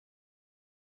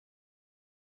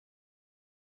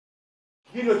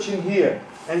guillotine here,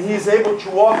 and he is able to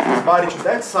walk his body to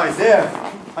that side there,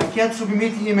 I can't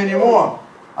submit him anymore.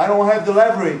 I don't have the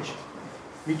leverage.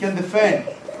 We can defend,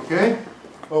 okay?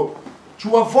 So,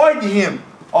 to avoid him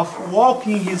of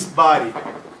walking his body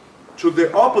to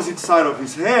the opposite side of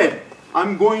his head,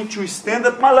 I'm going to stand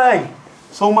up my leg.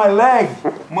 So my leg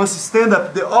must stand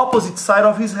up the opposite side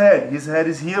of his head. His head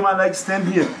is here, my leg stand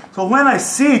here. So when I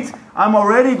sit, I'm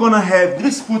already going to have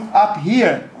this foot up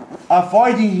here,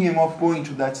 avoiding him of going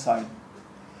to that side.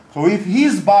 So if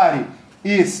his body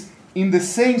is in the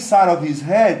same side of his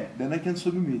head, then I can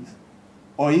submit.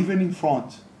 Or even in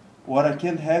front. What I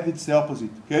can't have, it's the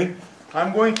opposite, okay?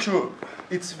 I'm going to,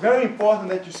 it's very important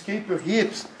that you escape your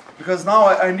hips, because now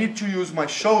I need to use my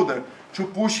shoulder to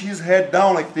push his head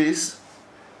down like this.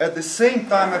 At the same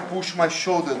time I push my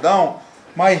shoulder down,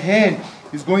 my hand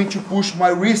is going to push my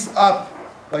wrist up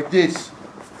like this.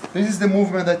 This is the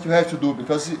movement that you have to do,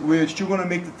 because we're still going to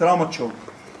make the trauma choke.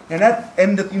 And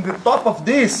in the top of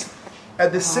this,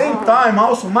 at the same time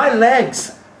also my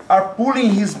legs are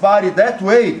pulling his body that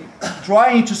way,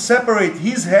 trying to separate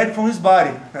his head from his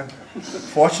body.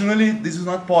 Fortunately, this is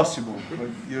not possible, but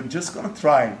you're just going to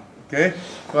try, okay?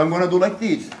 So I'm going to do like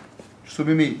this,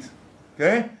 submit,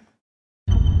 okay?